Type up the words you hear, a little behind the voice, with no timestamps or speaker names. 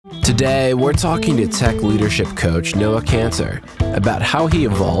Today, we're talking to tech leadership coach Noah Cantor about how he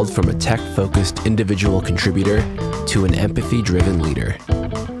evolved from a tech-focused individual contributor to an empathy-driven leader.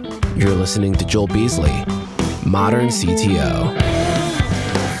 You're listening to Joel Beasley, Modern CTO.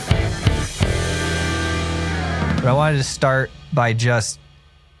 But I wanted to start by just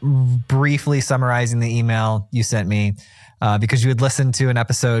briefly summarizing the email you sent me because you had listened to an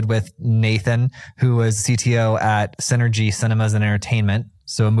episode with Nathan, who was CTO at Synergy Cinemas and Entertainment,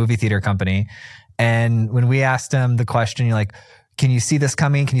 so a movie theater company. And when we asked him the question, you're like, can you see this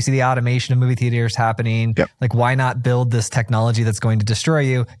coming? Can you see the automation of movie theaters happening? Yep. Like, why not build this technology that's going to destroy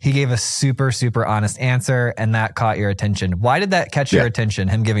you? He gave a super, super honest answer, and that caught your attention. Why did that catch your attention,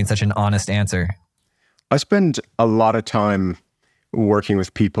 him giving such an honest answer? I spend a lot of time working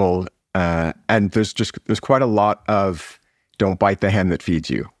with people, and there's quite a lot of don't bite the hand that feeds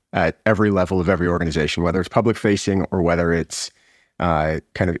you at every level of every organization, whether it's public facing or whether it's kind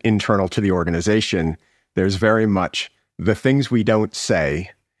of internal to the organization. There's very much the things we don't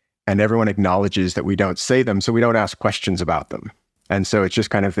say, and everyone acknowledges that we don't say them, so we don't ask questions about them. And so it's just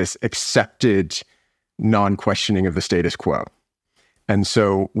kind of this accepted non-questioning of the status quo. And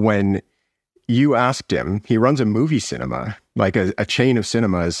so when you asked him, he runs a movie cinema, like a chain of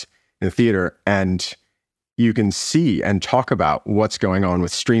cinemas in a theater, and you can see and talk about what's going on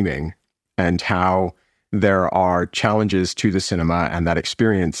with streaming and how there are challenges to the cinema and that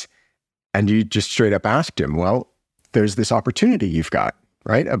experience. And you just straight up asked him, well, there's this opportunity you've got,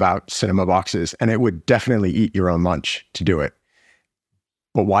 right, about cinema boxes, and it would definitely eat your own lunch to do it.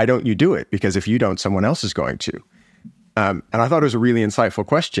 But why don't you do it? Because if you don't, someone else is going to. And I thought it was a really insightful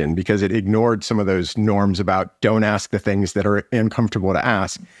question because it ignored some of those norms about don't ask the things that are uncomfortable to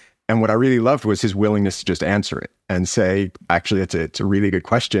ask. And what I really loved was his willingness to just answer it and say, actually, it's a really good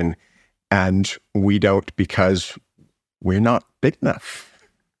question. And we don't because we're not big enough.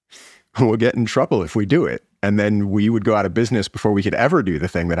 We'll get in trouble if we do it. And then we would go out of business before we could ever do the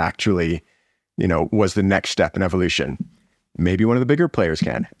thing that actually, was the next step in evolution. Maybe one of the bigger players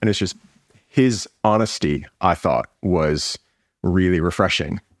can. And it's just his honesty, I thought, was really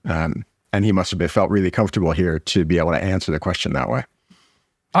refreshing. And he must have felt really comfortable here to be able to answer the question that way.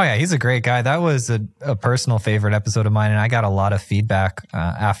 Oh yeah, he's a great guy. That was a personal favorite episode of mine, and I got a lot of feedback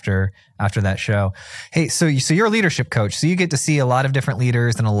after that show. Hey, so you're a leadership coach, so you get to see a lot of different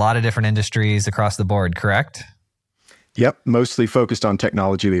leaders in a lot of different industries across the board, correct? Yep, mostly focused on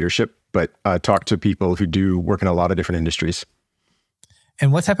technology leadership, but talk to people who do work in a lot of different industries.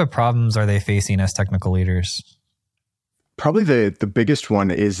 And what type of problems are they facing as technical leaders? Probably the biggest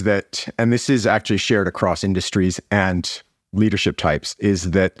one is that, and this is actually shared across industries and leadership types,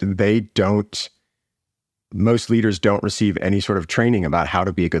 is that most leaders don't receive any sort of training about how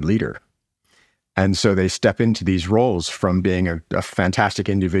to be a good leader. And so they step into these roles from being a fantastic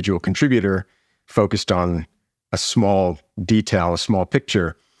individual contributor focused on a small detail, a small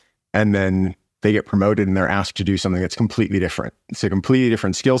picture, and then they get promoted and they're asked to do something that's completely different. It's a completely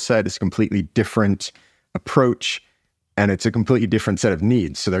different skill set, it's a completely different approach, and it's a completely different set of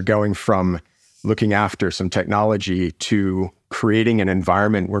needs. So they're going from looking after some technology to creating an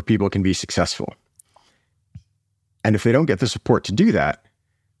environment where people can be successful. And if they don't get the support to do that,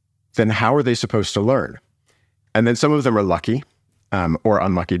 then how are they supposed to learn? And then some of them are lucky or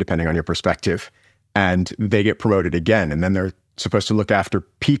unlucky, depending on your perspective, and they get promoted again. And then they're supposed to look after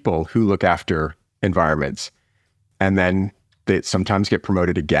people who look after environments. And then they sometimes get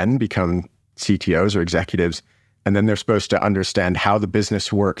promoted again, become CTOs or executives. And then they're supposed to understand how the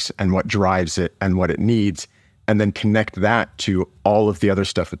business works and what drives it and what it needs, and then connect that to all of the other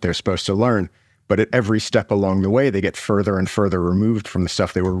stuff that they're supposed to learn. But at every step along the way, they get further and further removed from the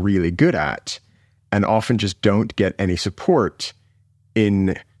stuff they were really good at, and often just don't get any support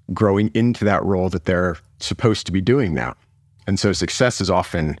in growing into that role that they're supposed to be doing now. And so success is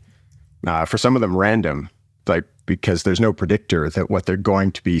often, for some of them, random, like because there's no predictor that what they're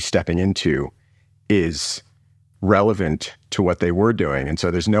going to be stepping into is relevant to what they were doing. And so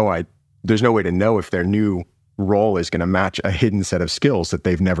there's no way to know if their new role is going to match a hidden set of skills that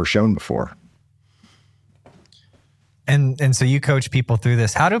they've never shown before. And so you coach people through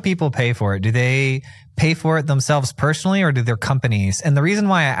this. How do people pay for it? Do they pay for it themselves personally, or do their companies? And the reason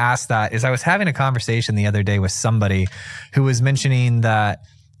why I asked that is I was having a conversation the other day with somebody who was mentioning that,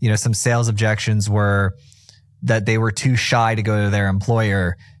 some sales objections were that they were too shy to go to their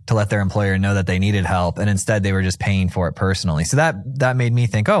employer to let their employer know that they needed help. And instead they were just paying for it personally. So that made me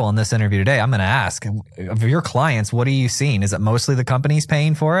think, in this interview today, I'm going to ask of your clients, what are you seeing? Is it mostly the companies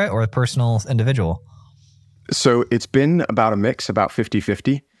paying for it or a personal individual? So it's been about a mix, about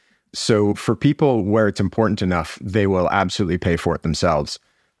 50-50. So for people where it's important enough, they will absolutely pay for it themselves.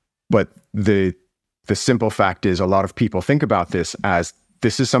 But the simple fact is a lot of people think about this as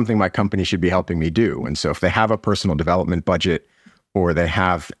this is something my company should be helping me do. And so if they have a personal development budget or they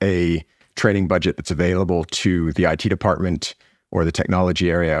have a training budget that's available to the IT department or the technology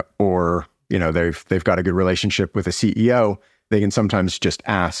area, or they've got a good relationship with a CEO, they can sometimes just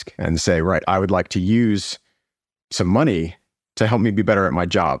ask and say, right, I would like to use some money to help me be better at my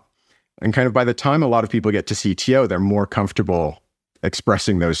job. And kind of by the time a lot of people get to CTO, they're more comfortable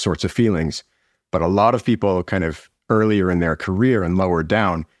expressing those sorts of feelings. But a lot of people kind of earlier in their career and lower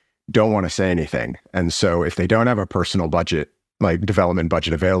down don't want to say anything. And so if they don't have a personal budget, like development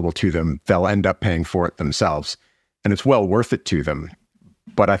budget available to them, they'll end up paying for it themselves. And it's well worth it to them.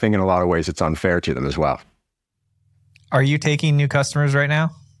 But I think in a lot of ways, it's unfair to them as well. Are you taking new customers right now?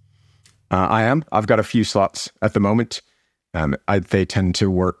 I am. I've got a few slots at the moment. They tend to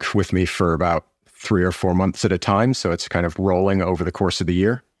work with me for about 3 or 4 months at a time. So it's kind of rolling over the course of the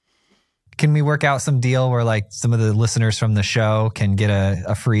year. Can we work out some deal where like some of the listeners from the show can get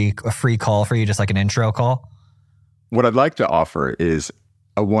a free call for you, just like an intro call? What I'd like to offer is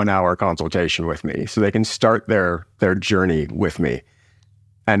a 1-hour consultation with me so they can start their journey with me.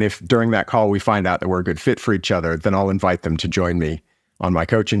 And if during that call we find out that we're a good fit for each other, then I'll invite them to join me on my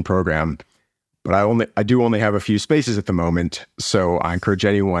coaching program. But I do only have a few spaces at the moment, so I encourage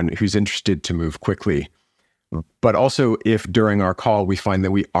anyone who's interested to move quickly. But also, if during our call we find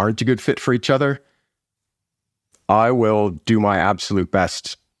that we aren't a good fit for each other, I will do my absolute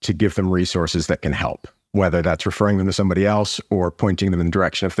best to give them resources that can help, whether that's referring them to somebody else or pointing them in the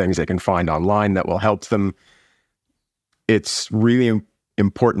direction of things they can find online that will help them. It's really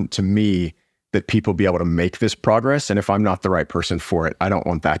important to me that people be able to make this progress. And if I'm not the right person for it, I don't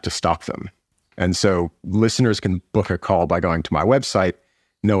want that to stop them. And so listeners can book a call by going to my website,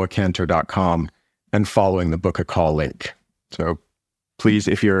 noahcantor.com, and following the book a call link. So please,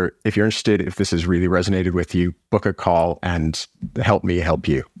 if you're interested, if this has really resonated with you, book a call and help me help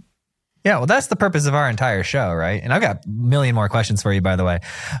you. Yeah, well, that's the purpose of our entire show, right? And I've got a million more questions for you, by the way.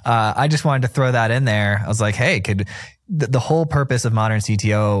 I just wanted to throw that in there. I was like, hey, could the whole purpose of Modern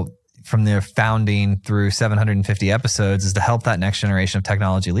CTO from their founding through 750 episodes is to help that next generation of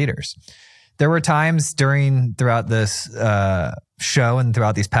technology leaders. There were times throughout this show and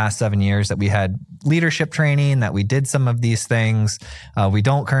throughout these past 7 years that we had leadership training, that we did some of these things. We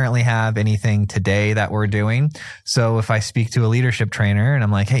don't currently have anything today that we're doing. So if I speak to a leadership trainer and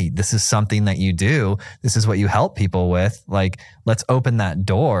I'm like, hey, this is something that you do, this is what you help people with, like, let's open that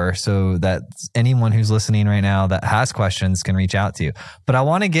door so that anyone who's listening right now that has questions can reach out to you. But I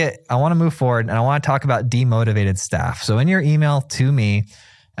want to move forward and I want to talk about demotivated staff. So in your email to me,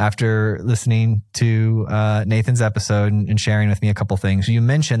 after listening to Nathan's episode and sharing with me a couple things, you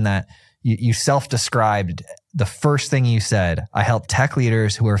mentioned that you self-described the first thing you said. I help tech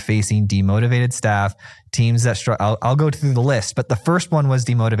leaders who are facing demotivated staff, teams that struggle. I'll go through the list, but the first one was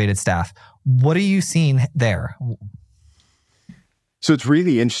demotivated staff. What are you seeing there? So it's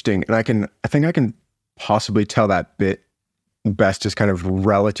really interesting, and I think I can possibly tell that bit best as kind of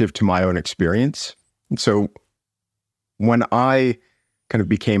relative to my own experience. So when I kind of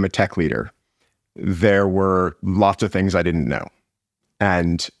became a tech leader, there were lots of things I didn't know.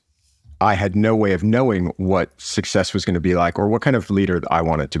 And I had no way of knowing what success was going to be like or what kind of leader I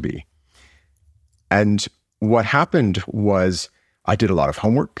wanted to be. And what happened was I did a lot of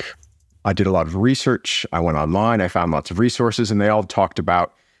homework. I did a lot of research. I went online. I found lots of resources, and they all talked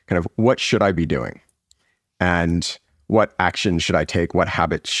about kind of what should I be doing and what actions should I take? What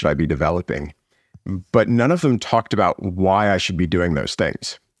habits should I be developing? But none of them talked about why I should be doing those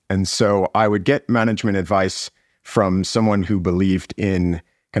things. And so I would get management advice from someone who believed in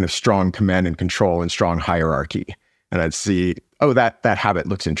kind of strong command and control and strong hierarchy. And I'd see, oh, that habit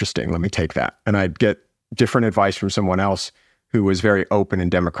looks interesting. Let me take that. And I'd get different advice from someone else who was very open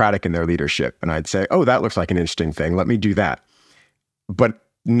and democratic in their leadership. And I'd say, oh, that looks like an interesting thing. Let me do that. But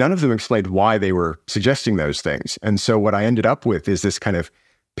none of them explained why they were suggesting those things. And so what I ended up with is this kind of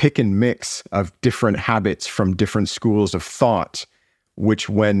pick and mix of different habits from different schools of thought, which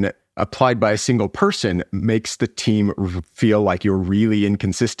when applied by a single person makes the team feel like you're really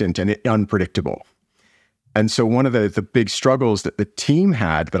inconsistent and unpredictable. And so one of the big struggles that the team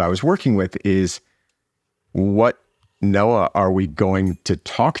had that I was working with is, what Noah are we going to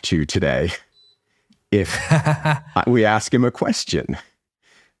talk to today if we ask him a question?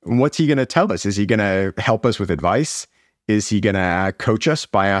 What's he going to tell us? Is he going to help us with advice? Is he going to coach us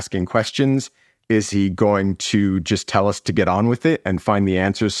by asking questions? Is he going to just tell us to get on with it and find the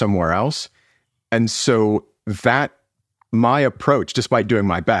answers somewhere else? And so that my approach, despite doing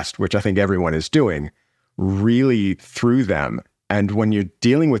my best, which I think everyone is doing, really threw them. And when you're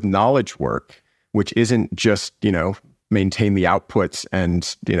dealing with knowledge work, which isn't just, maintain the outputs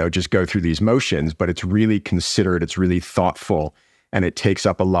and, just go through these motions, but it's really considered, it's really thoughtful, and it takes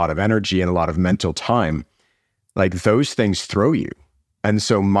up a lot of energy and a lot of mental time, like those things throw you. And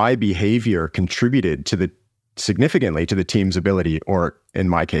so my behavior contributed significantly to the team's ability, or in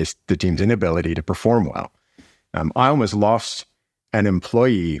my case, the team's inability to perform well. I almost lost an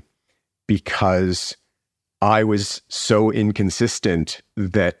employee because I was so inconsistent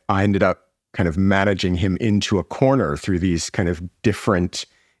that I ended up kind of managing him into a corner through these kind of different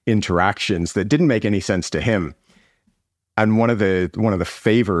interactions that didn't make any sense to him. And one of the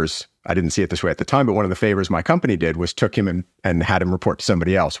favors, I didn't see it this way at the time, but one of the favors my company did was took him and had him report to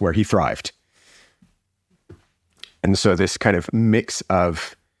somebody else where he thrived. And so this kind of mix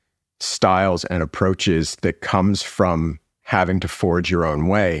of styles and approaches that comes from having to forge your own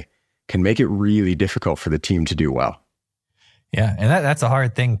way can make it really difficult for the team to do well. Yeah. And that's a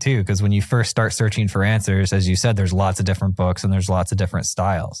hard thing too, because when you first start searching for answers, as you said, there's lots of different books and there's lots of different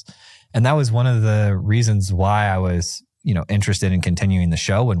styles. And that was one of the reasons why I was, interested in continuing the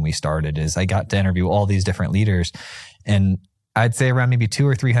show when we started, is I got to interview all these different leaders. And I'd say around maybe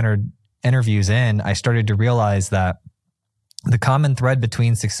 200 or 300 interviews in, I started to realize that the common thread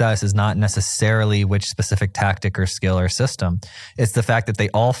between success is not necessarily which specific tactic or skill or system. It's the fact that they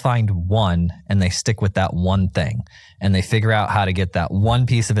all find one and they stick with that one thing. And they figure out how to get that one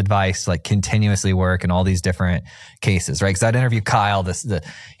piece of advice like continuously work in all these different cases, right? Because I'd interview Kyle,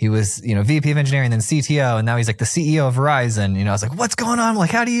 he was, VP of engineering, then CTO, and now he's like the CEO of Verizon. I was like, what's going on? Like,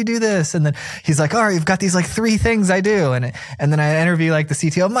 how do you do this? And then he's like, all right, you've got these like 3 things I do. And then I interview like the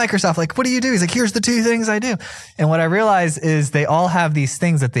CTO of Microsoft, like, what do you do? He's like, here's the 2 things I do. And what I realized is they all have these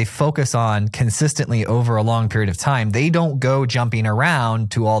things that they focus on consistently over a long period of time. They don't go jumping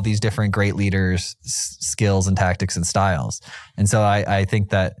around to all these different great leaders' skills and tactics and styles. And so I think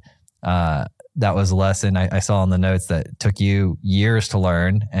that that was a lesson I saw in the notes that took you years to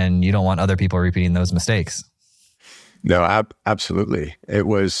learn, and you don't want other people repeating those mistakes. No, absolutely. It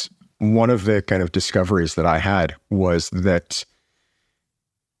was one of the kind of discoveries that I had was that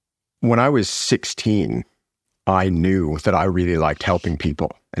when I was 16, I knew that I really liked helping people,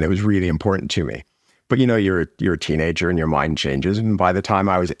 and it was really important to me. But you're a teenager and your mind changes. And by the time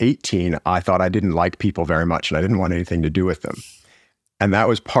I was 18, I thought I didn't like people very much and I didn't want anything to do with them. And that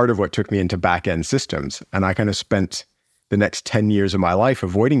was part of what took me into back-end systems. And I kind of spent the next 10 years of my life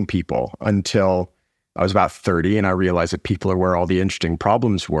avoiding people until I was about 30, and I realized that people are where all the interesting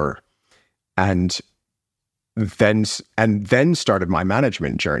problems were. And then started my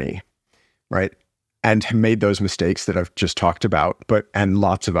management journey, right? And made those mistakes that I've just talked about, and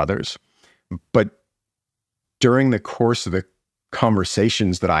lots of others. But during the course of the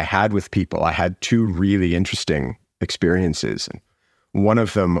conversations that I had with people, I had 2 really interesting experiences. And one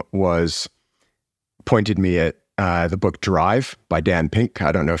of them pointed me at the book Drive by Dan Pink.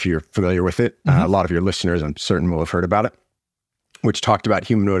 I don't know if you're familiar with it. A lot of your listeners, I'm certain, will have heard about it, which talked about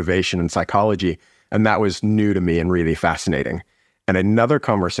human motivation and psychology. And that was new to me and really fascinating. And another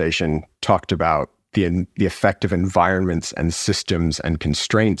conversation talked about the effect of environments and systems and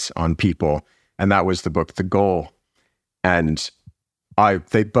constraints on people. And that was the book, The Goal. And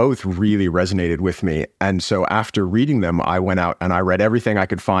they both really resonated with me. And so after reading them, I went out and I read everything I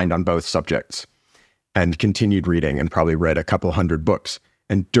could find on both subjects and continued reading, and probably read a couple hundred books.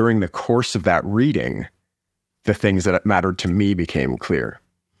 And during the course of that reading, the things that mattered to me became clear,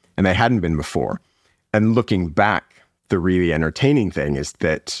 and they hadn't been before. And looking back, the really entertaining thing is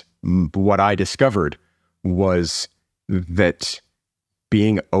that what I discovered was that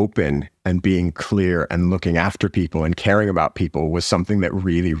being open and being clear and looking after people and caring about people was something that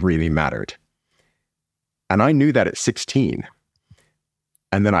really, really mattered. And I knew that at 16.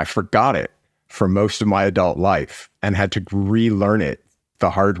 And then I forgot it for most of my adult life and had to relearn it the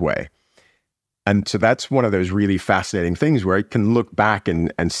hard way. And so that's one of those really fascinating things where you can look back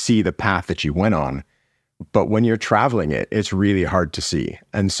and see the path that you went on. But when you're traveling it, it's really hard to see.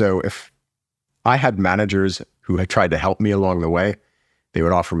 And so if I had managers who had tried to help me along the way, they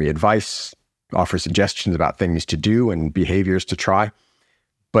would offer me advice, offer suggestions about things to do and behaviors to try,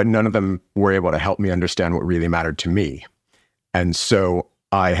 but none of them were able to help me understand what really mattered to me. And so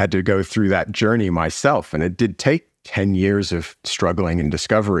I had to go through that journey myself, and it did take 10 years of struggling and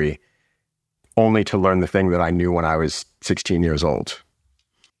discovery, only to learn the thing that I knew when I was 16 years old.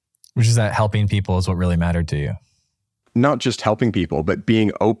 Which is that helping people is what really mattered to you. Not just helping people, but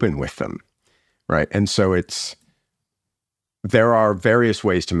being open with them, right? And so there are various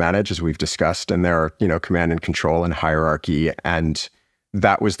ways to manage, as we've discussed, and there are, command and control and hierarchy. And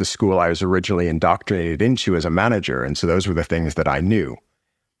that was the school I was originally indoctrinated into as a manager. And so those were the things that I knew.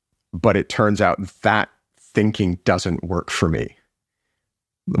 But it turns out that thinking doesn't work for me.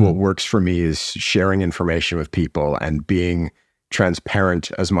 What works for me is sharing information with people and being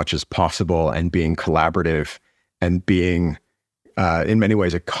transparent as much as possible and being collaborative and being, in many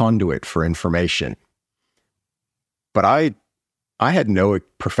ways, a conduit for information. But I had no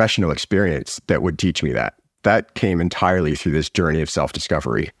professional experience that would teach me that. That came entirely through this journey of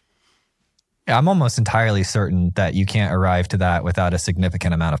self-discovery. I'm almost entirely certain that you can't arrive to that without a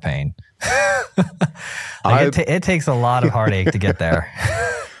significant amount of pain. It takes a lot of heartache to get there.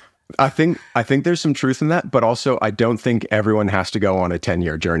 I think there's some truth in that, but also I don't think everyone has to go on a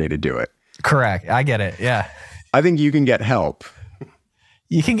 10-year journey to do it. Correct. I get it. Yeah. I think you can get help.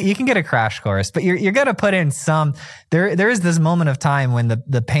 You can get a crash course, but you're going to put in some, there is this moment of time when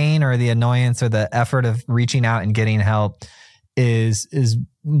the pain or the annoyance or the effort of reaching out and getting help is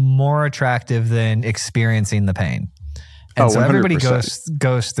more attractive than experiencing the pain. And so 100%. Everybody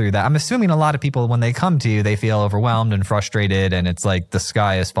goes through that. I'm assuming a lot of people, when they come to you, they feel overwhelmed and frustrated and it's like the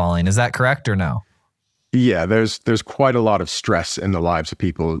sky is falling. Is that correct or no? Yeah, there's quite a lot of stress in the lives of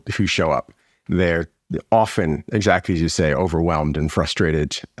people who show up. They're often, exactly as you say, overwhelmed and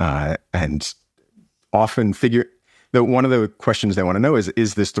frustrated, and often figure that one of the questions they want to know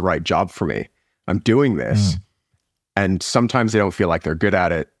is this the right job for me? I'm doing this. And sometimes they don't feel like they're good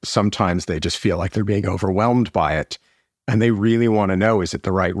at it. Sometimes they just feel like they're being overwhelmed by it. And they really want to know, is it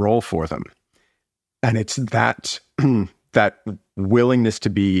the right role for them? And it's that, that willingness to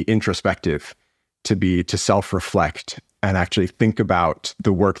be introspective, to self-reflect and actually think about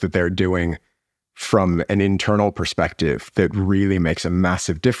the work that they're doing from an internal perspective that really makes a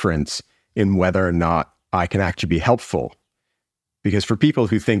massive difference in whether or not I can actually be helpful. Because for people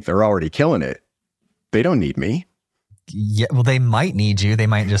who think they're already killing it, they don't need me. Yeah, well, they might need you. They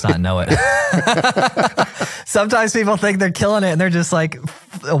might just not know it. Sometimes people think they're killing it and they're just like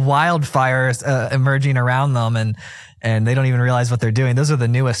wildfires emerging around them and they don't even realize what they're doing. Those are the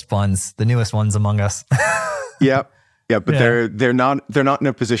newest ones among us. Yep. Yeah, but they're not in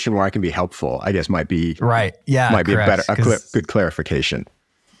a position where I can be helpful, I guess might be right. Yeah, might be correct. Good clarification.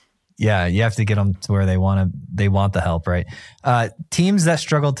 Yeah, you have to get them to where they want the help, right? Teams that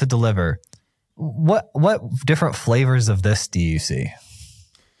struggle to deliver. What different flavors of this do you see?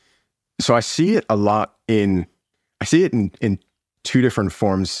 So I see it a lot in two different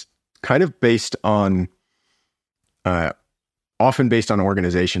forms, kind of based on often based on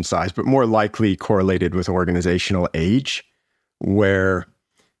organization size, but more likely correlated with organizational age, where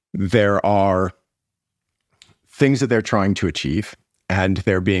there are things that they're trying to achieve and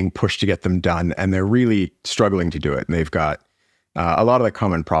they're being pushed to get them done, and they're really struggling to do it. And they've got a lot of the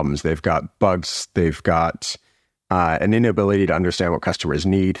common problems. They've got bugs. They've got an inability to understand what customers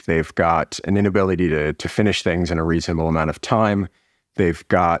need. They've got an inability to finish things in a reasonable amount of time. They've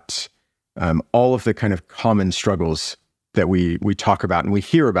got all of the kind of common struggles that we talk about and we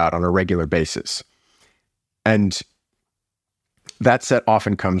hear about on a regular basis. And that set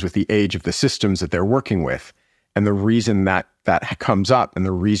often comes with the age of the systems that they're working with. And the reason that comes up and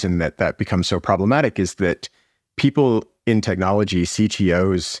the reason that becomes so problematic is that people in technology,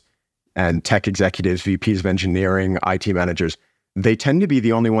 CTOs and tech executives, VPs of engineering, IT managers, they tend to be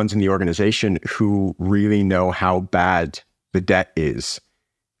the only ones in the organization who really know how bad the debt is.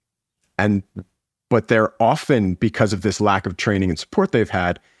 But they're often, because of this lack of training and support they've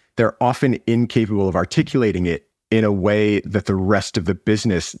had, they're often incapable of articulating it in a way that the rest of the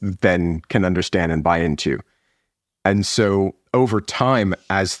business then can understand and buy into. And so over time,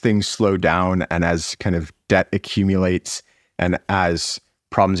 as things slow down and as kind of debt accumulates and as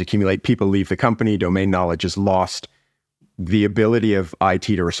problems accumulate, people leave the company, domain knowledge is lost, the ability of IT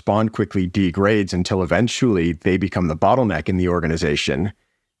to respond quickly degrades until eventually they become the bottleneck in the organization.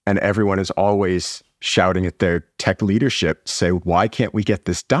 And everyone is always shouting at their tech leadership to say, why can't we get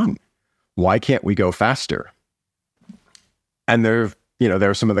this done? Why can't we go faster? And there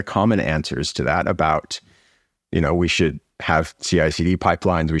are some of the common answers to that about, we should have CI/CD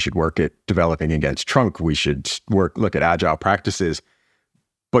pipelines. We should work at developing against trunk. We should look at agile practices.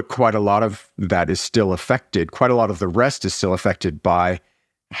 But quite a lot of that is still affected. Quite a lot of the rest is still affected by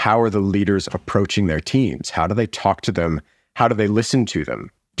how are the leaders approaching their teams? How do they talk to them? How do they listen to them?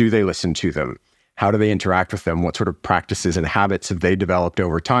 Do they listen to them? How do they interact with them? What sort of practices and habits have they developed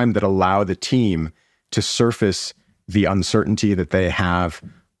over time that allow the team to surface the uncertainty that they have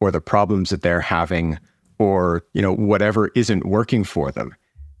or the problems that they're having or, whatever isn't working for them?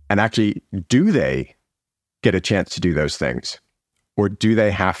 And actually, do they get a chance to do those things? Or do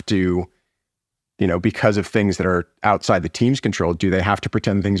they have to because of things that are outside the team's control, do they have to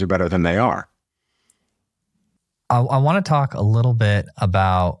pretend things are better than they are? I want to talk a little bit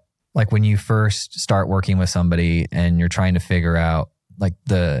about like when you first start working with somebody and you're trying to figure out like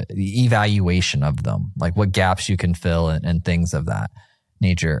the evaluation of them, like what gaps you can fill and things of that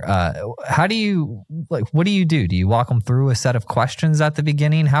nature. What do you do? Do you walk them through a set of questions at the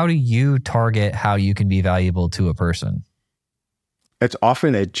beginning? How do you target how you can be valuable to a person? It's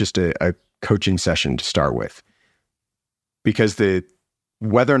often just a coaching session to start with, because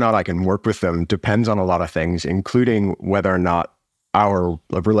whether or not I can work with them depends on a lot of things, including whether or not our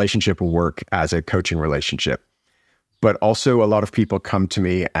relationship will work as a coaching relationship. But also a lot of people come to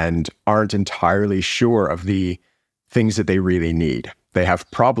me and aren't entirely sure of the things that they really need. They have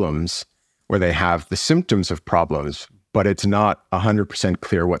problems where they have the symptoms of problems, but it's not 100%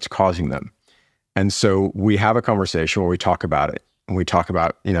 clear what's causing them. And so we have a conversation where we talk about it, and we talk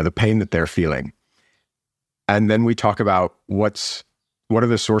about, the pain that they're feeling. And then we talk about what are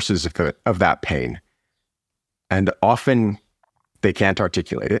the sources of that pain. And often they can't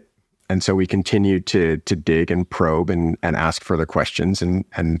articulate it. And so we continue to dig and probe and ask further questions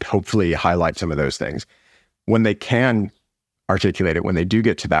and hopefully highlight some of those things. When they can articulate it, when they do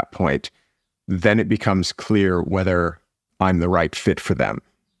get to that point, then it becomes clear whether I'm the right fit for them.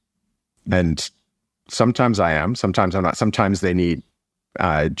 And sometimes I am, sometimes I'm not. Sometimes they need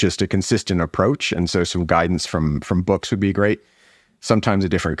just a consistent approach. And so some guidance from books would be great. Sometimes a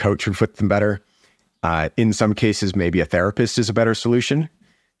different coach would fit them better. In some cases, maybe a therapist is a better solution.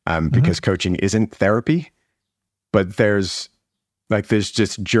 Because coaching isn't therapy, but there's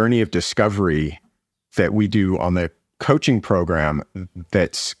this journey of discovery that we do on the coaching program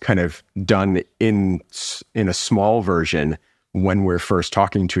that's kind of done in a small version when we're first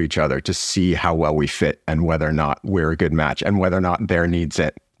talking to each other to see how well we fit and whether or not we're a good match and whether or not their needs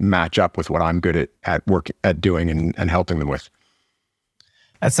match up with what I'm good at doing and helping them with.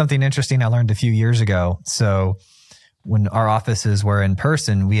 That's something interesting I learned a few years ago. So when our offices were in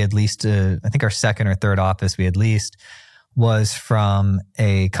person, we had leased, I think our second or third office we had leased was from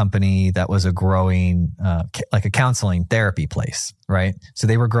a company that was a growing, like a counseling therapy place, right? So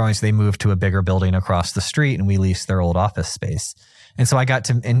they were growing, so they moved to a bigger building across the street and we leased their old office space. And so I got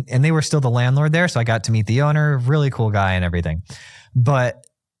to, and they were still the landlord there. So I got to meet the owner, really cool guy and everything. But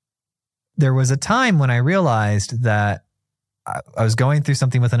there was a time when I realized that I was going through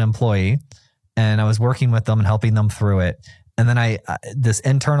something with an employee and I was working with them and helping them through it. And then this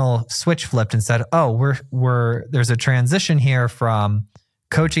internal switch flipped and said, "Oh, there's a transition here from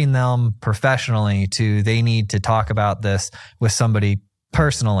coaching them professionally to they need to talk about this with somebody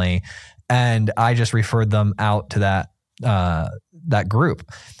personally." And I just referred them out to that group,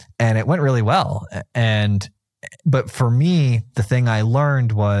 and it went really well. But for me, the thing I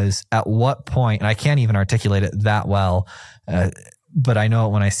learned was at what point, and I can't even articulate it that well, but I know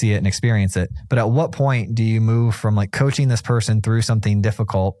it when I see it and experience it. But at what point do you move from like coaching this person through something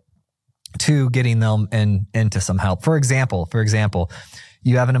difficult to getting them into some help? For example,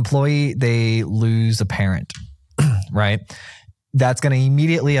 you have an employee, they lose a parent, right? That's going to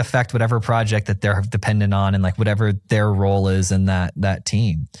immediately affect whatever project that they're dependent on and like whatever their role is in that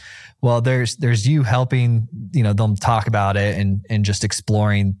team. Well, there's you helping, them talk about it and just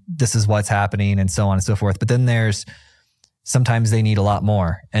exploring this is what's happening and so on and so forth. But then sometimes they need a lot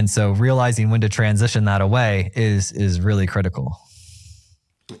more. And so realizing when to transition that away is really critical.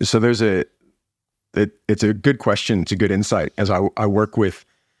 So it's a good question. It's a good insight. As I work with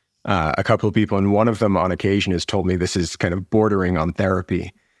a couple of people, and one of them on occasion has told me this is kind of bordering on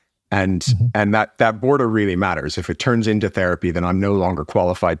therapy. And that border really matters. If it turns into therapy, then I'm no longer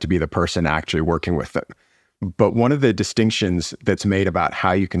qualified to be the person actually working with them. But one of the distinctions that's made about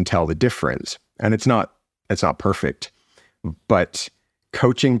how you can tell the difference, and it's not perfect, but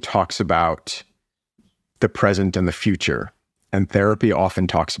coaching talks about the present and the future, and therapy often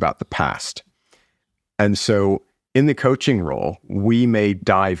talks about the past. And so in the coaching role, we may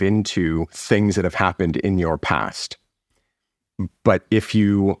dive into things that have happened in your past. But if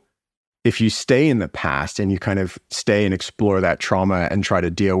you stay in the past and you kind of stay and explore that trauma and try to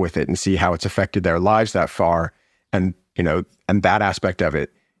deal with it and see how it's affected their lives that far, and that aspect of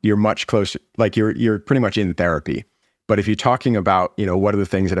it, you're much closer, like you're pretty much in therapy. But if you're talking about, what are the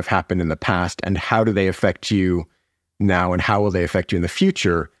things that have happened in the past and how do they affect you now and how will they affect you in the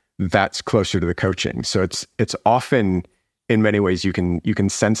future, that's closer to the coaching. So it's often, in many ways, you can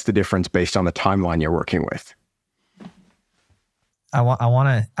sense the difference based on the timeline you're working with. I want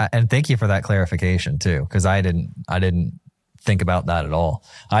to, and thank you for that clarification too, because I didn't think about that at all.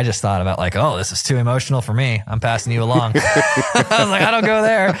 I just thought about like, oh, this is too emotional for me. I'm passing you along. I was like, I don't go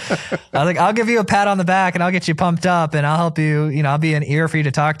there. I was like, I'll give you a pat on the back and I'll get you pumped up and I'll help you. You know, I'll be an ear for you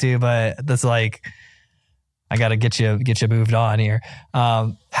to talk to, but that's like, I got to get you moved on here.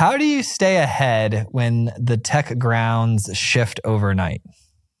 How do you stay ahead when the tech grounds shift overnight?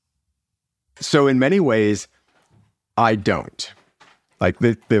 So in many ways, I don't. Like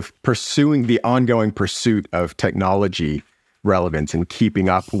the ongoing pursuit of technology relevance and keeping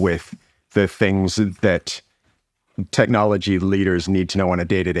up with the things that technology leaders need to know on a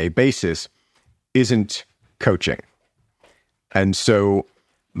day-to-day basis isn't coaching. And so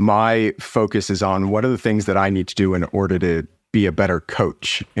my focus is on what are the things that I need to do in order to be a better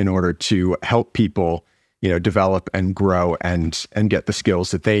coach, in order to help people, develop and grow and get the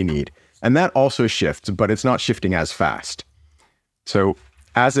skills that they need. And that also shifts, but it's not shifting as fast. So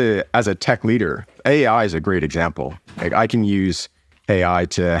as a tech leader, AI is a great example. Like I can use AI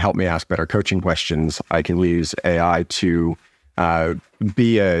to help me ask better coaching questions. I can use AI to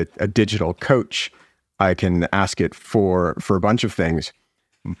be a digital coach. I can ask it for a bunch of things,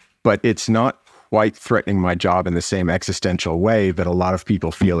 but it's not quite threatening my job in the same existential way that a lot of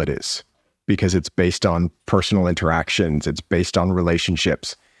people feel it is, because it's based on personal interactions. It's based on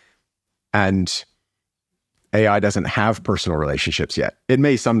relationships. And AI doesn't have personal relationships yet. It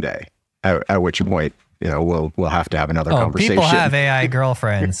may someday, at which point, we'll have to have another conversation. People have AI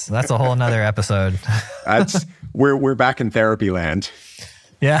girlfriends. That's a whole nother episode. We're back in therapy land.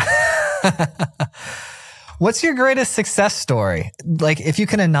 Yeah. What's your greatest success story? Like if you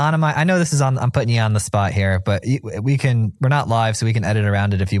can anonymize, I know this is I'm putting you on the spot here, but we're not live, so we can edit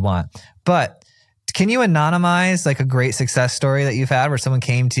around it if you want. But can you anonymize like a great success story that you've had where someone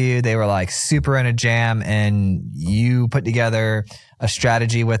came to you, they were like super in a jam and you put together a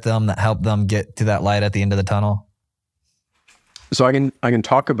strategy with them that helped them get to that light at the end of the tunnel? So I can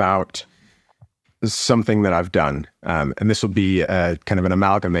talk about something that I've done, and this will be kind of an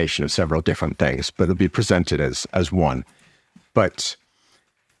amalgamation of several different things, but it'll be presented as one. But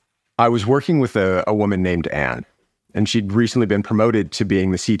I was working with a woman named Anne, and she'd recently been promoted to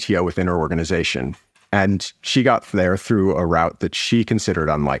being the CTO within her organization. And she got there through a route that she considered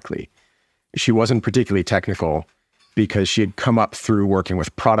unlikely. She wasn't particularly technical because she had come up through working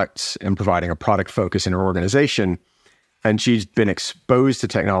with products and providing a product focus in her organization. And she's been exposed to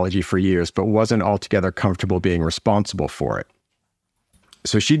technology for years, but wasn't altogether comfortable being responsible for it.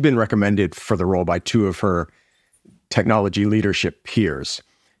 So she'd been recommended for the role by two of her technology leadership peers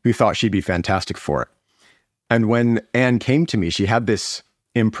who thought she'd be fantastic for it. And when Anne came to me, she had this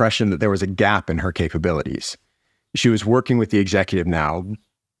impression that there was a gap in her capabilities. She was working with the executive now,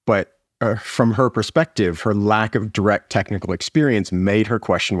 but from her perspective, her lack of direct technical experience made her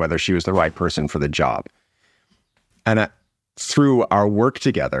question whether she was the right person for the job. And through our work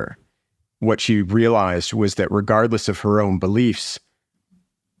together, what she realized was that regardless of her own beliefs,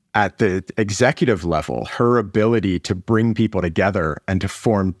 at the executive level, her ability to bring people together and to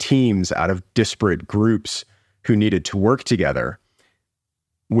form teams out of disparate groups who needed to work together,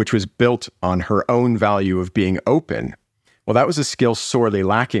 which was built on her own value of being open, well, that was a skill sorely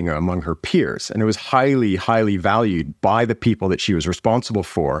lacking among her peers. And it was highly, highly valued by the people that she was responsible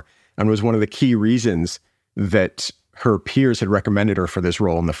for, and was one of the key reasons that her peers had recommended her for this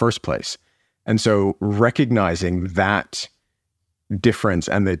role in the first place. And so recognizing that difference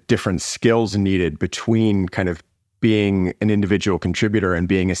and the different skills needed between kind of being an individual contributor and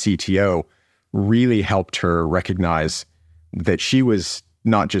being a CTO really helped her recognize that she was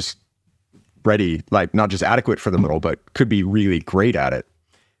not just ready, like not just adequate for the role, but could be really great at it.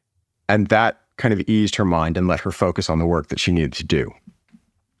 And that kind of eased her mind and let her focus on the work that she needed to do.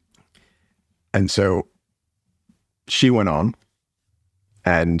 And so she went on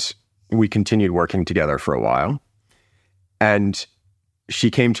and we continued working together for a while. And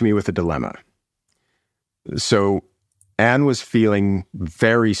she came to me with a dilemma. So Anne was feeling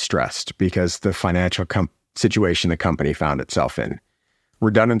very stressed because the financial situation the company found itself in.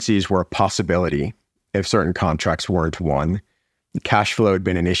 Redundancies were a possibility if certain contracts weren't won. Cash flow had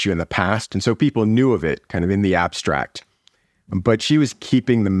been an issue in the past, and so people knew of it kind of in the abstract. But she was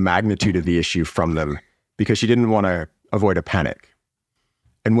keeping the magnitude of the issue from them because she didn't want to avoid a panic.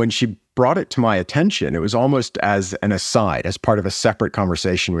 And when she brought it to my attention, it was almost as an aside, as part of a separate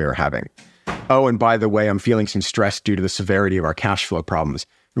conversation we were having. Oh, and by the way, I'm feeling some stress due to the severity of our cash flow problems.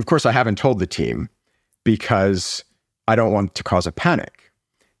 Of course, I haven't told the team because I don't want to cause a panic.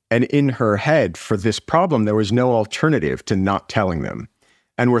 And in her head, for this problem, there was no alternative to not telling them.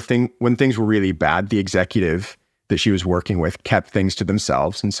 And when things were really bad, the executive that she was working with kept things to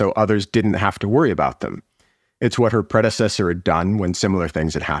themselves, and so others didn't have to worry about them. It's what her predecessor had done when similar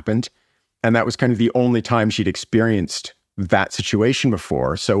things had happened. And that was kind of the only time she'd experienced that situation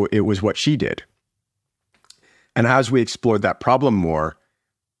before. So it was what she did. And as we explored that problem more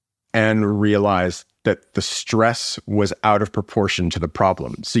and realized that the stress was out of proportion to the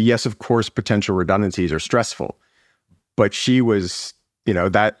problem. So yes, of course, potential redundancies are stressful, but she was,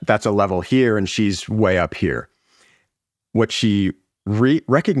 that's a level here and she's way up here. What she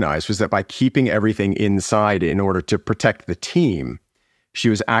recognized was that by keeping everything inside in order to protect the team, she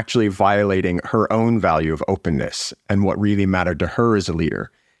was actually violating her own value of openness and what really mattered to her as a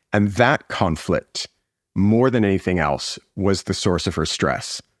leader. And that conflict, more than anything else, was the source of her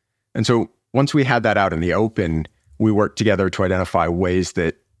stress. And so once we had that out in the open, we worked together to identify ways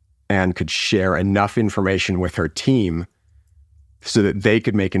that Anne could share enough information with her team so that they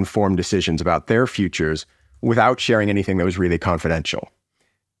could make informed decisions about their futures without sharing anything that was really confidential.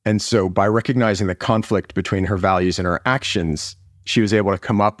 And so by recognizing the conflict between her values and her actions, she was able to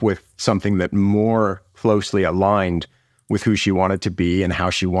come up with something that more closely aligned with who she wanted to be and how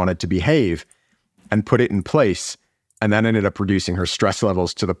she wanted to behave, and put it in place. And that ended up reducing her stress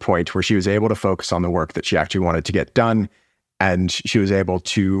levels to the point where she was able to focus on the work that she actually wanted to get done. And she was able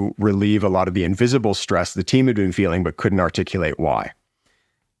to relieve a lot of the invisible stress the team had been feeling, but couldn't articulate why.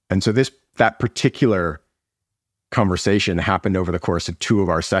 And so that particular conversation happened over the course of 2 of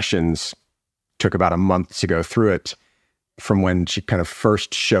our sessions, took about a month to go through it, from when she kind of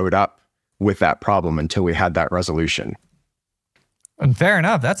first showed up with that problem until we had that resolution. And fair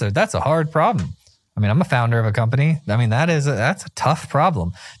enough. That's a hard problem. I mean, I'm a founder of a company. I mean, that's a tough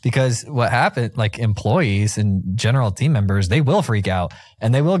problem, because what happened, like employees and general team members, they will freak out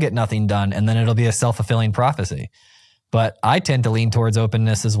and they will get nothing done. And then it'll be a self-fulfilling prophecy. But I tend to lean towards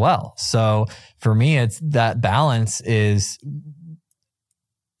openness as well. So for me, it's that balance is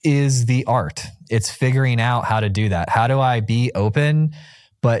the art. It's figuring out how to do that. How do I be open,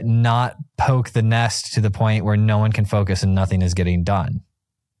 but not poke the nest to the point where no one can focus and nothing is getting done?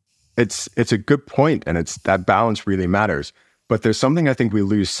 It's a good point, and it's that balance really matters. But there's something I think we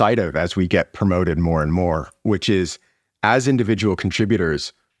lose sight of as we get promoted more and more, which is, as individual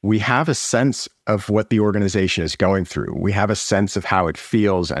contributors, we have a sense of what the organization is going through. We have a sense of how it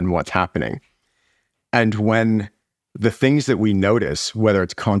feels and what's happening. And when the things that we notice, whether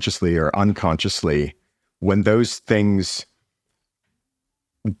it's consciously or unconsciously, when those things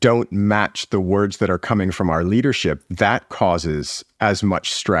don't match the words that are coming from our leadership, that causes as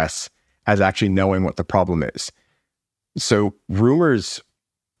much stress as actually knowing what the problem is. So rumors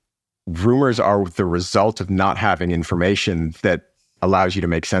are the result of not having information that allows you to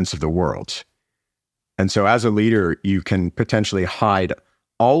make sense of the world. And so as a leader, you can potentially hide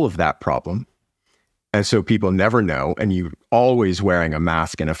all of that problem. And so people never know, and you're always wearing a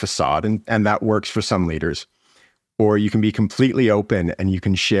mask and a facade, and that works for some leaders. Or you can be completely open and you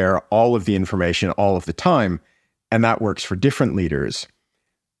can share all of the information all of the time, and that works for different leaders.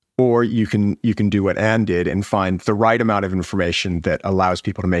 Or you can do what Anne did and find the right amount of information that allows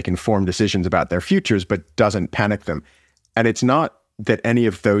people to make informed decisions about their futures, but doesn't panic them. And it's not that any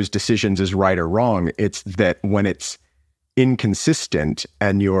of those decisions is right or wrong. It's that when it's inconsistent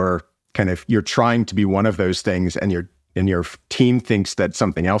and you're trying to be one of those things and your team thinks that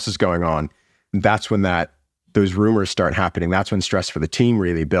something else is going on, that's when those rumors start happening. That's when stress for the team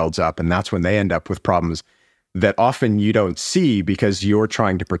really builds up. And that's when they end up with problems that often you don't see because you're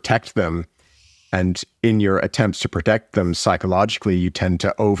trying to protect them. And in your attempts to protect them psychologically, you tend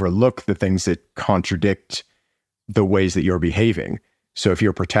to overlook the things that contradict the ways that you're behaving. So if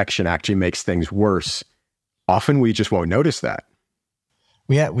your protection actually makes things worse, often we just won't notice that.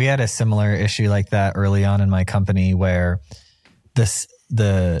 We had a similar issue like that early on in my company, where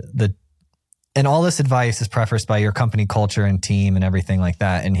and all this advice is prefaced by your company culture and team and everything like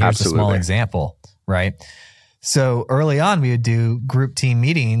that. And here's Absolutely. a small example, right? So early on, we would do group team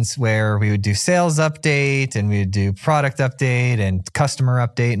meetings where we would do sales update and we would do product update and customer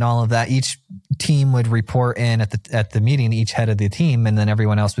update and all of that. Each team would report in at the meeting, each head of the team, and then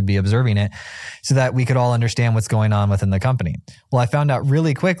everyone else would be observing it so that we could all understand what's going on within the company. Well, I found out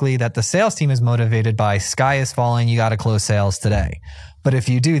really quickly that the sales team is motivated by sky is falling, you got to close sales today. But if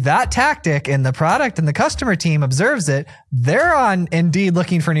you do that tactic and the product and the customer team observes it, they're on Indeed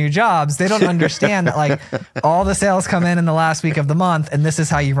looking for new jobs. They don't understand that like all the sales come in the last week of the month and this is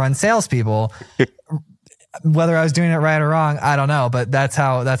how you run salespeople. whether I was doing it right or wrong, I don't know, but that's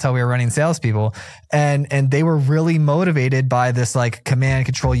how we were running salespeople. And they were really motivated by this like command and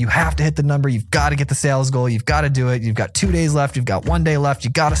control. You have to hit the number. You've got to get the sales goal. You've got to do it. You've got 2 days left. You've got 1 day left.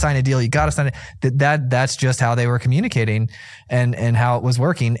 You got to sign a deal. You got to sign it. That's just how they were communicating and how it was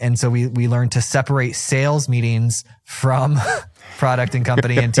working. And so we learned to separate sales meetings from product and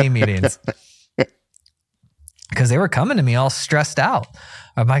company and team meetings. Because they were coming to me all stressed out.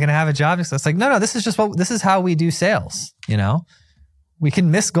 Am I going to have a job? So it's like, no, this is how we do sales. You know, we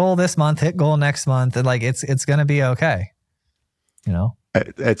can miss goal this month, hit goal next month. And like, it's going to be okay. You know,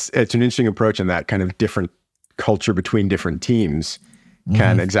 it's an interesting approach, and that kind of different culture between different teams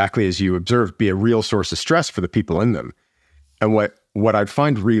can, exactly as you observed, be a real source of stress for the people in them. And what I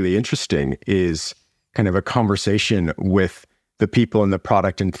find really interesting is kind of a conversation with the people in the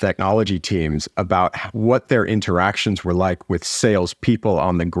product and technology teams about what their interactions were like with salespeople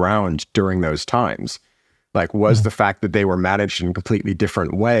on the ground during those times. Like, was the fact that they were managed in a completely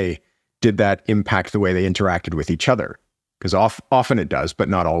different way, did that impact the way they interacted with each other? Because often it does, but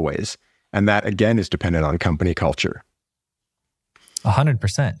not always. And that, again, is dependent on company culture.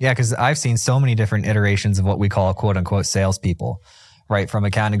 100%. Yeah, because I've seen so many different iterations of what we call quote unquote salespeople. Right, from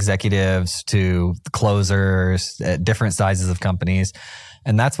account executives to closers at different sizes of companies.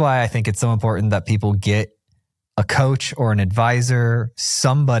 And that's why I think it's so important that people get a coach or an advisor,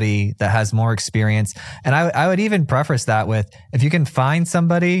 somebody that has more experience. And I would even preface that with, if you can find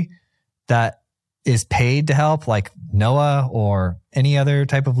somebody that is paid to help, like Noah or any other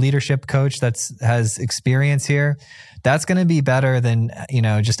type of leadership coach has experience here, that's going to be better than,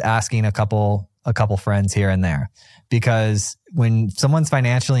 just asking a couple friends here and there. Because when someone's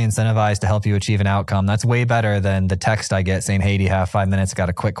financially incentivized to help you achieve an outcome, that's way better than the text I get saying, hey, do you have 5 minutes? Got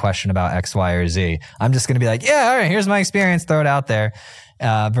a quick question about X, Y, or Z. I'm just going to be like, yeah, all right, here's my experience, throw it out there.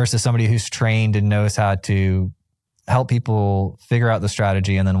 Versus somebody who's trained and knows how to help people figure out the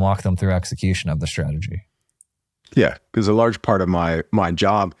strategy and then walk them through execution of the strategy. Yeah, because a large part of my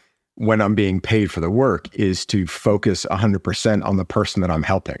job when I'm being paid for the work is to focus 100% on the person that I'm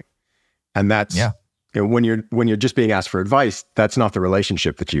helping. And that's... yeah. When you're just being asked for advice, that's not the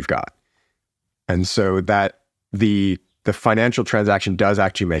relationship that you've got. And so that the financial transaction does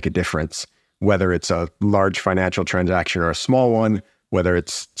actually make a difference, whether it's a large financial transaction or a small one, whether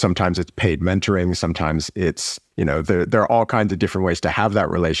sometimes it's paid mentoring, sometimes it's, there are all kinds of different ways to have that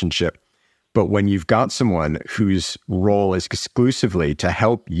relationship. But when you've got someone whose role is exclusively to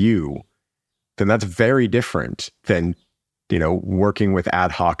help you, then that's very different than working with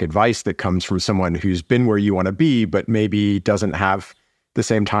ad hoc advice that comes from someone who's been where you want to be, but maybe doesn't have the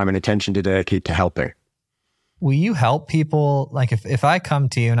same time and attention to dedicate to helping. Will you help people? Like if I come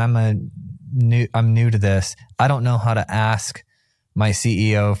to you and I'm new to this, I don't know how to ask my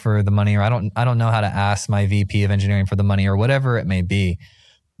CEO for the money, or I don't know how to ask my VP of engineering for the money, or whatever it may be.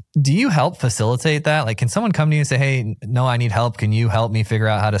 Do you help facilitate that? Like, can someone come to you and say, hey, no, I need help. Can you help me figure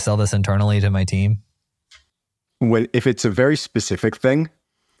out how to sell this internally to my team? If it's a very specific thing,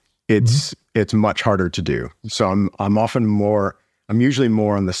 it's much harder to do. So I'm usually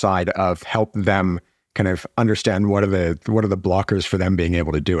more on the side of help them kind of understand what are the blockers for them being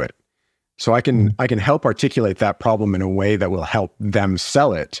able to do it. So I can help articulate that problem in a way that will help them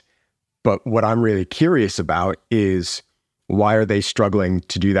sell it. But what I'm really curious about is, why are they struggling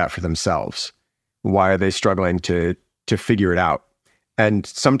to do that for themselves? Why are they struggling to figure it out? And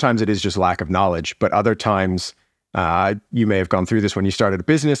sometimes it is just lack of knowledge, but other times, you may have gone through this when you started a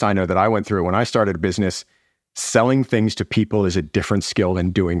business. I know that I went through it when I started a business. Selling things to people is a different skill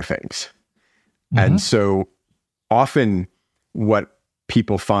than doing things. And so often what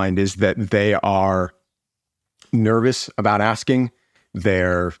people find is that they are nervous about asking.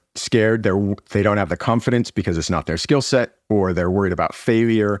 They're scared. They don't have the confidence because it's not their skill set, or they're worried about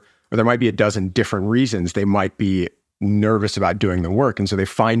failure, or there might be a dozen different reasons they might be nervous about doing the work. And so they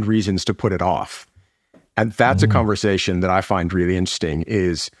find reasons to put it off. And that's a conversation that I find really interesting,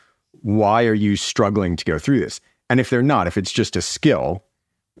 is why are you struggling to go through this? And if it's just a skill,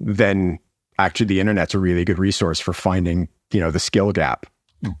 then actually the internet's a really good resource for finding, the skill gap.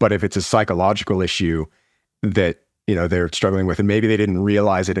 But if it's a psychological issue that, they're struggling with, and maybe they didn't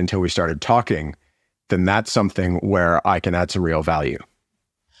realize it until we started talking, then that's something where I can add some real value.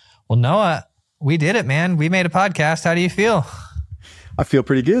 Well, Noah, we did it, man. We made a podcast. How do you feel? I feel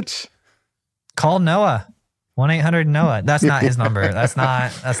pretty good. Call Noah, 1-800-NOAH. That's not his number. That's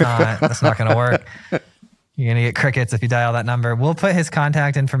not going to work. You're going to get crickets if you dial that number. We'll put his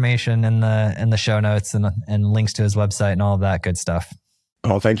contact information in the show notes and links to his website and all of that good stuff.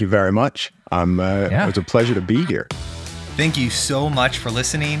 Oh, thank you very much. It was a pleasure to be here. Thank you so much for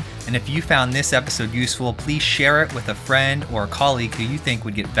listening. And if you found this episode useful, please share it with a friend or a colleague who you think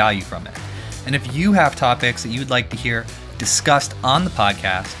would get value from it. And if you have topics that you would like to hear discussed on the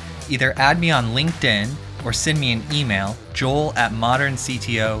podcast, either add me on LinkedIn or send me an email,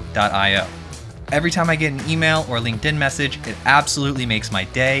 joel@moderncto.io. Every time I get an email or LinkedIn message, it absolutely makes my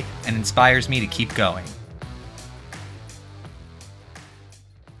day and inspires me to keep going.